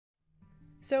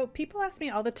So people ask me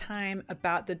all the time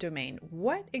about the domain.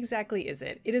 What exactly is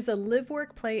it? It is a live,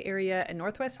 work, play area in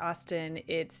Northwest Austin.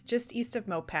 It's just east of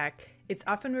Mopac. It's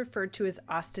often referred to as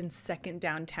Austin's second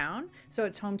downtown. So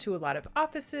it's home to a lot of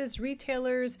offices,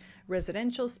 retailers,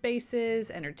 residential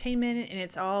spaces, entertainment, and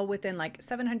it's all within like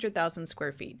 700,000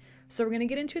 square feet. So we're going to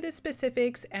get into the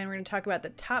specifics and we're going to talk about the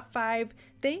top 5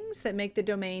 things that make the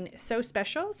domain so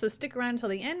special. So stick around till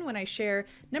the end when I share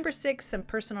number 6, some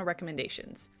personal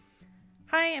recommendations.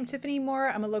 Hi, I'm Tiffany Moore.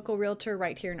 I'm a local realtor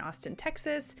right here in Austin,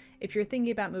 Texas. If you're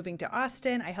thinking about moving to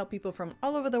Austin, I help people from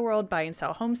all over the world buy and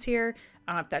sell homes here.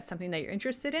 If that's something that you're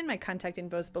interested in, my contact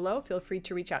info is below. Feel free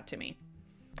to reach out to me.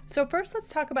 So first, let's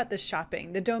talk about the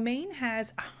shopping. The domain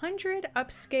has 100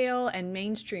 upscale and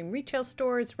mainstream retail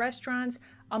stores, restaurants,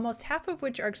 almost half of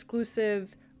which are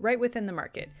exclusive right within the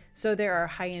market. So there are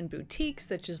high-end boutiques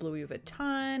such as Louis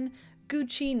Vuitton,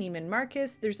 Gucci, Neiman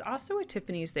Marcus. There's also a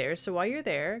Tiffany's there, so while you're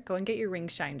there, go and get your ring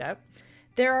shined up.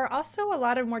 There are also a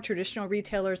lot of more traditional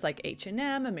retailers like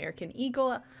H&M, American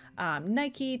Eagle,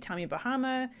 Nike, Tommy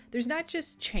Bahama. There's not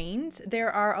just chains,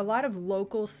 there are a lot of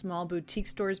local small boutique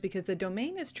stores because the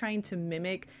domain is trying to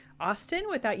mimic Austin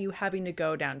without you having to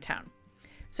go downtown.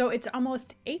 So it's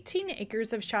almost 18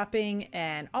 acres of shopping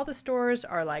and all the stores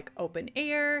are like open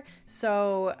air.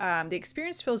 So the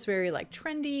experience feels very like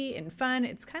trendy and fun.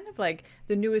 It's kind of like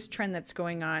the newest trend that's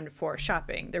going on for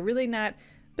shopping. They're really not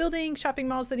building shopping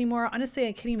malls anymore. Honestly,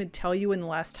 I can't even tell you when the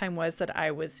last time was that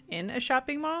I was in a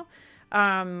shopping mall.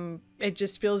 It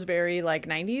just feels very like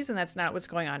 90s and that's not what's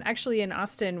going on. Actually, in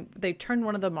Austin, they turned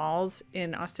one of the malls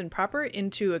in Austin proper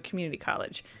into a community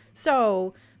college.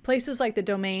 So places like the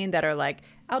domain that are like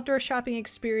outdoor shopping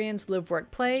experience, live, work,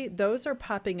 play, those are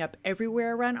popping up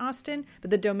everywhere around Austin.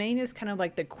 But the domain is kind of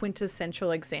like the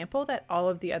quintessential example that all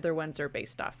of the other ones are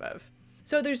based off of.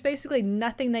 So there's basically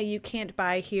nothing that you can't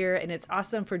buy here. And it's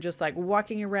awesome for just like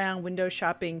walking around, window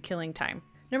shopping, killing time.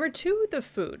 Number 2, the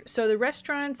food. So the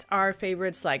restaurants are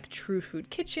favorites like True Food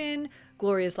Kitchen,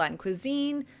 Gloria's Latin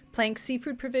Cuisine, Plank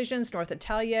Seafood Provisions, North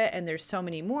Italia, and there's so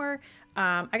many more.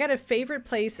 I got a favorite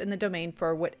place in the domain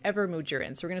for whatever mood you're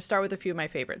in. So we're going to start with a few of my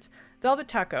favorites. Velvet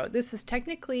Taco. This is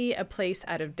technically a place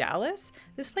out of Dallas.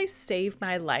 This place saved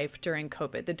my life during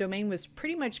COVID. The domain was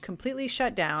pretty much completely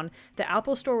shut down. The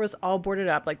Apple store was all boarded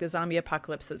up like the zombie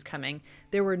apocalypse was coming.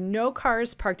 There were no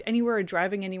cars parked anywhere or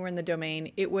driving anywhere in the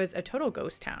domain. It was a total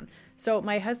ghost town. So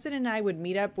my husband and I would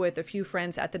meet up with a few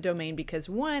friends at the domain because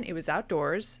 1, it was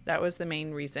outdoors. That was the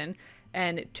main reason.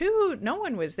 And 2, no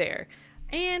one was there.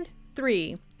 And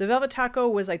 3, the Velvet Taco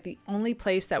was like the only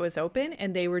place that was open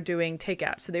and they were doing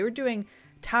takeout. So they were doing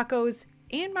tacos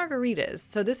and margaritas.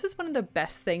 So this is one of the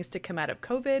best things to come out of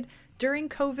COVID. During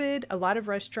COVID, a lot of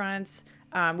restaurants,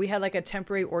 we had like a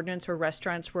temporary ordinance where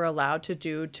restaurants were allowed to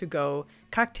do to-go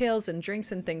cocktails and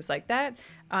drinks and things like that.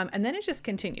 And then it just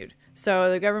continued.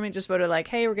 So the government just voted like,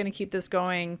 hey, we're going to keep this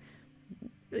going.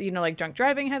 You know, like drunk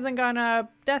driving hasn't gone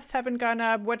up, deaths haven't gone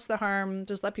up. What's the harm?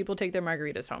 Just let people take their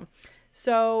margaritas home.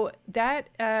 So that's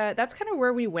kind of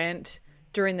where we went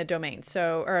during the domain.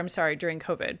 During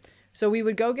COVID. So we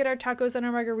would go get our tacos and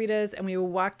our margaritas and we would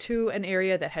walk to an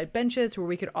area that had benches where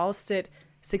we could all sit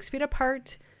 6 feet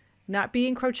apart, not be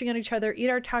encroaching on each other, eat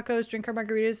our tacos, drink our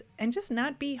margaritas, and just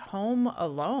not be home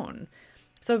alone.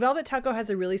 So Velvet Taco has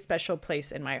a really special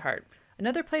place in my heart.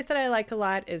 Another place that I like a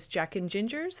lot is Jack and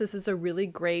Ginger's. This is a really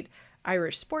great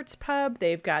Irish sports pub.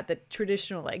 They've got the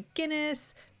traditional like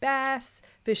Guinness, Bass,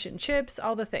 fish and chips,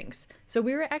 all the things. So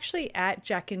we were actually at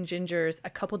Jack and Ginger's a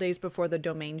couple days before the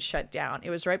domain shut down.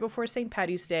 It was right before St.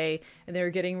 Patty's Day and they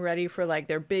were getting ready for like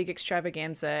their big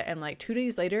extravaganza. And like 2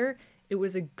 days later, it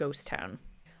was a ghost town.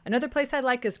 Another place I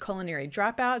like is Culinary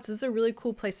Dropouts. This is a really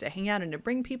cool place to hang out and to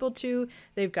bring people to.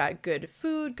 They've got good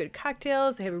food, good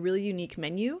cocktails. They have a really unique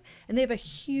menu. And they have a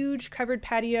huge covered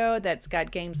patio that's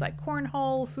got games like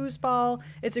cornhole, foosball.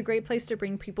 It's a great place to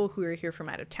bring people who are here from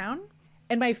out of town.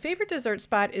 And my favorite dessert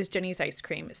spot is Jenny's Ice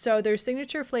Cream. So their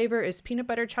signature flavor is peanut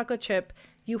butter chocolate chip.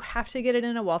 You have to get it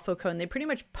in a waffle cone. They pretty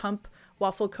much pump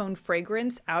waffle cone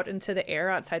fragrance out into the air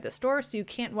outside the store, so you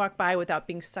can't walk by without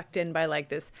being sucked in by like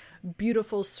this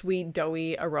beautiful, sweet,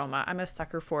 doughy aroma. I'm a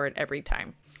sucker for it every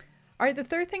time. All right, the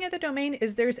third thing at the domain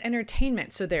is there's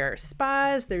entertainment. So there are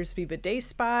spas, there's Viva Day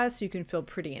spas, so you can feel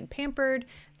pretty and pampered.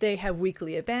 They have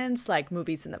weekly events like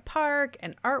movies in the park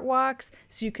and art walks,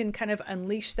 so you can kind of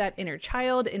unleash that inner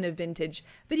child in a vintage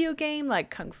video game like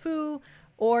Kung Fu,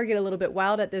 or get a little bit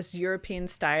wild at this European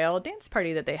style dance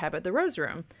party that they have at the Rose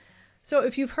Room. So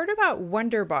if you've heard about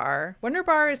Wonder Bar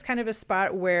is kind of a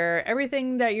spot where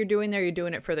everything that you're doing there, you're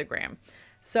doing it for the gram.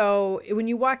 So when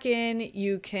you walk in,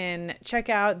 you can check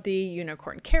out the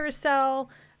unicorn carousel.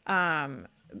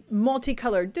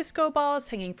 multicolored disco balls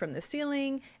hanging from the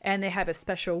ceiling, and they have a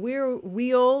special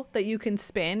wheel that you can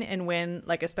spin and win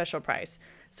like a special prize.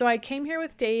 So I came here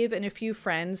with Dave and a few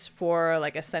friends for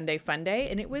like a Sunday fun day,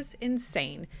 and it was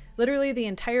insane. Literally the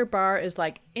entire bar is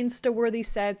like Insta-worthy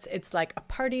sets. It's like a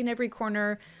party in every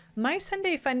corner. My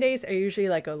Sunday fun days are usually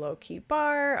like a low-key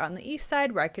bar on the east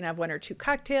side where I can have 1 or 2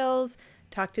 cocktails,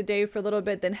 talk to Dave for a little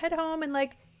bit, then head home and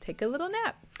like take a little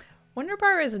nap. Wonder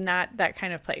Bar is not that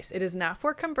kind of place. It is not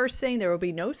for conversing. There will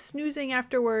be no snoozing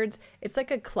afterwards. It's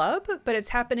like a club, but it's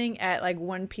happening at like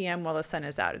 1 p.m. while the sun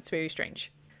is out. It's very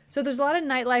strange. So there's a lot of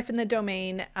nightlife in the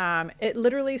Domain. It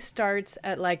literally starts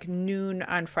at like noon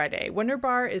on Friday. Wonder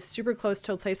Bar is super close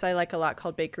to a place I like a lot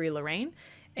called Bakery Lorraine.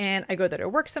 And I go there to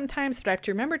work sometimes, but I have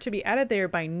to remember to be out of there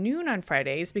by noon on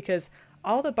Fridays because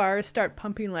all the bars start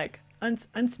pumping like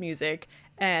uns music,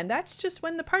 and that's just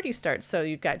when the party starts. So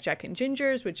you've got Jack and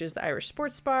Ginger's, which is the Irish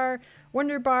sports bar,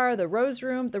 Wonder Bar, the Rose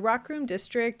Room, the Rock Room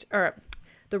District, or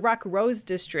the Rock Rose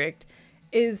District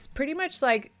is pretty much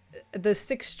like the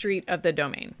 6th Street of the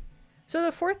Domain. So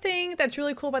the fourth thing that's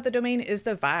really cool about the Domain is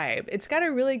the vibe. It's got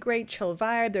a really great chill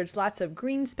vibe. There's lots of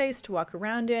green space to walk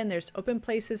around in. There's open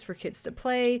places for kids to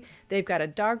play. They've got a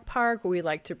dog park where we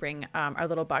like to bring our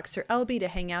little boxer Elby to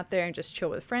hang out there and just chill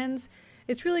with friends.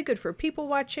 It's really good for people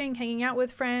watching, hanging out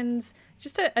with friends,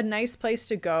 just a nice place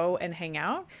to go and hang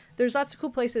out. There's lots of cool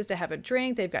places to have a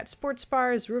drink. They've got sports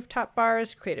bars, rooftop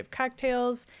bars, creative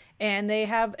cocktails, and they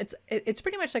have, it's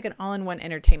pretty much like an all-in-one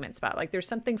entertainment spot. Like there's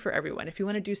something for everyone. If you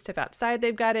want to do stuff outside,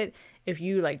 they've got it. If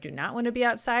you like do not want to be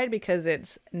outside because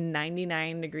it's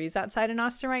 99 degrees outside in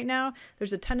Austin right now,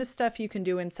 there's a ton of stuff you can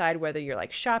do inside, whether you're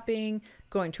like shopping,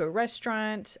 going to a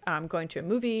restaurant, going to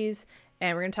movies,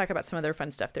 and we're going to talk about some other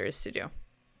fun stuff there is to do.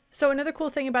 So another cool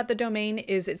thing about the Domain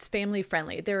is it's family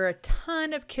friendly. There are a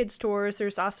ton of kid stores.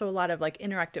 There's also a lot of like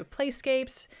interactive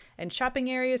playscapes and shopping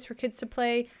areas for kids to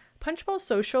play. Punch Bowl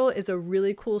Social is a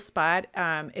really cool spot.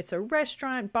 It's a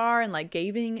restaurant, bar, and like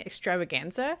gaming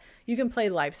extravaganza. You can play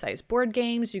life-size board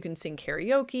games. You can sing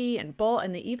karaoke and bowl,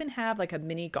 and they even have like a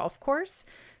mini golf course.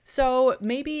 So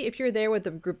maybe if you're there with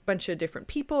a bunch of different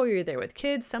people, or you're there with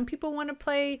kids, some people want to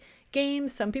play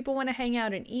games, some people want to hang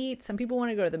out and eat, some people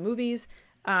want to go to the movies.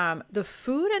 The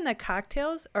food and the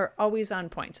cocktails are always on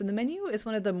point. So the menu is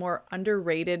one of the more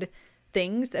underrated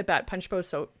things about Punch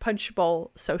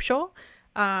Bowl Social.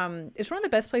 It's one of the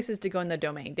best places to go in the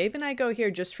Domain. Dave and I go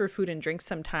here just for food and drinks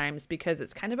sometimes because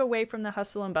it's kind of away from the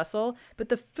hustle and bustle, but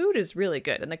the food is really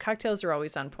good and the cocktails are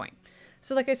always on point.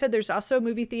 So like I said, there's also a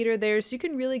movie theater there, so you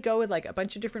can really go with like a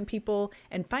bunch of different people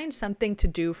and find something to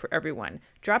do for everyone.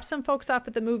 Drop some folks off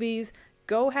at the movies,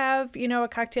 go have, you know, a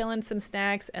cocktail and some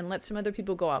snacks, and let some other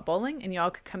people go out bowling, and y'all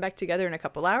could come back together in a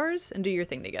couple hours and do your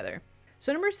thing together.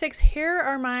 So number 6, here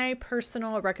are my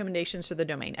personal recommendations for the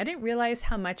Domain. I didn't realize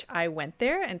how much I went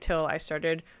there until I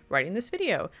started writing this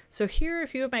video. So here are a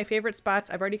few of my favorite spots.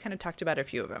 I've already kind of talked about a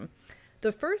few of them.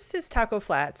 The first is Taco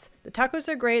Flats. The tacos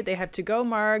are great. They have to-go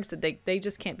margs that they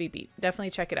just can't be beat.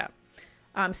 Definitely check it out.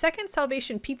 Second,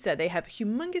 Salvation Pizza. They have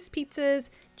humongous pizzas,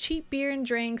 cheap beer and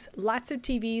drinks, lots of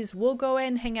TVs. We'll go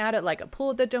and hang out at like a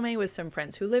pool at the Domain with some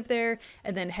friends who live there,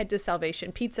 and then head to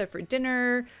Salvation Pizza for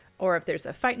dinner, or if there's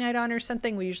a fight night on or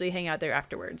something, we usually hang out there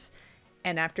afterwards.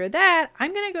 And after that,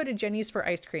 I'm going to go to Jenny's for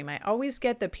ice cream. I always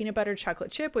get the peanut butter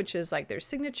chocolate chip, which is like their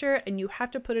signature, and you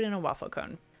have to put it in a waffle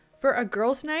cone. For a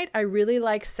girls' night, I really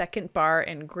like Second Bar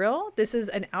and Grill. This is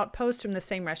an outpost from the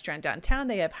same restaurant downtown.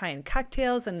 They have high-end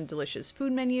cocktails and a delicious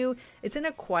food menu. It's in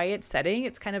a quiet setting.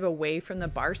 It's kind of away from the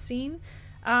bar scene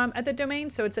at the Domain,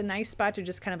 so it's a nice spot to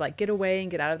just kind of like get away and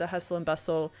get out of the hustle and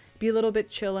bustle, be a little bit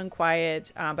chill and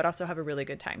quiet, but also have a really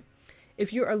good time.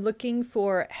 If you are looking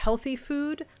for healthy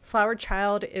food, Flower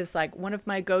Child is like one of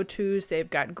my go-tos. They've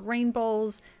got grain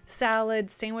bowls,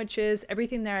 salads, sandwiches.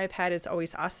 Everything there I've had is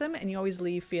always awesome, and you always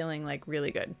leave feeling like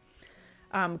really good.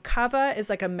 Cava is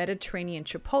like a Mediterranean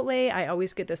Chipotle. I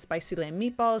always get the spicy lamb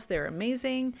meatballs. They're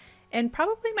amazing. And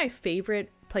probably my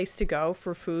favorite place to go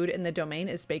for food in the Domain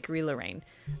is Bakery Lorraine.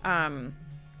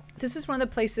 This is one of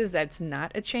the places that's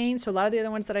not a chain. So a lot of the other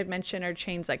ones that I've mentioned are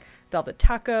chains like Velvet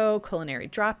Taco, Culinary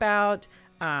Dropout,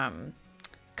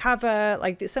 Cava.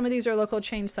 Like some of these are local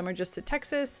chains, some are just to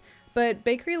Texas. But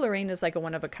Bakery Lorraine is like a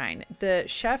one of a kind. The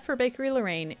chef for Bakery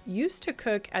Lorraine used to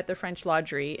cook at the French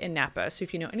Laundry in Napa. So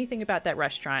if you know anything about that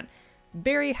restaurant,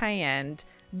 very high end,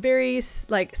 very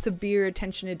like severe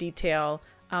attention to detail,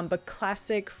 but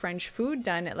classic French food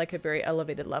done at like a very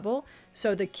elevated level.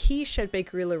 So the quiche at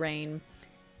Bakery Lorraine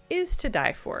is to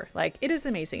die for. Like, it is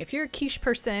amazing. If you're a quiche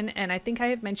person, and I think I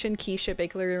have mentioned quiche at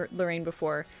Bakery Lorraine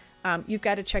before, You've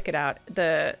got to check it out.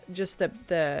 The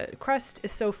crust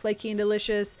is so flaky and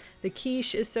delicious. The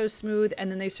quiche is so smooth,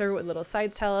 and then they serve it with little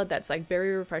side salad that's like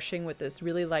very refreshing with this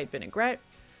really light vinaigrette.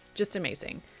 Just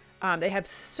amazing. They have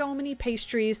so many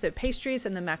pastries. The pastries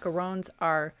and the macarons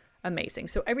are amazing.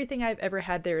 So everything I've ever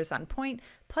had there is on point.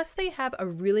 Plus they have a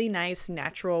really nice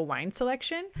natural wine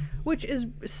selection, which is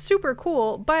super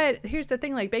cool. But here's the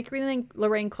thing, like Bakery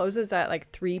Lorraine closes at like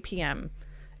 3 p.m.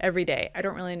 every day. I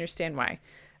don't really understand why.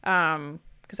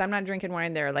 Because I'm not drinking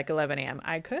wine there like 11 a.m.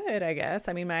 I could, I guess.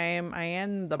 I mean, I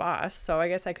am the boss, so I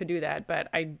guess I could do that, but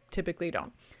I typically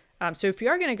don't. So if you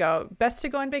are going to go, best to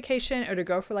go on vacation or to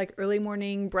go for like early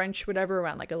morning brunch, whatever,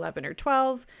 around like 11 or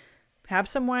 12. Have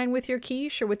some wine with your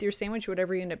quiche or with your sandwich,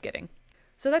 whatever you end up getting.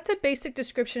 So that's a basic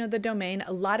description of the domain.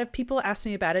 A lot of people ask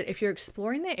me about it. If you're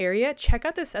exploring the area, check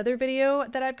out this other video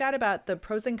that I've got about the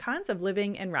pros and cons of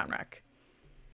living in Round Rock.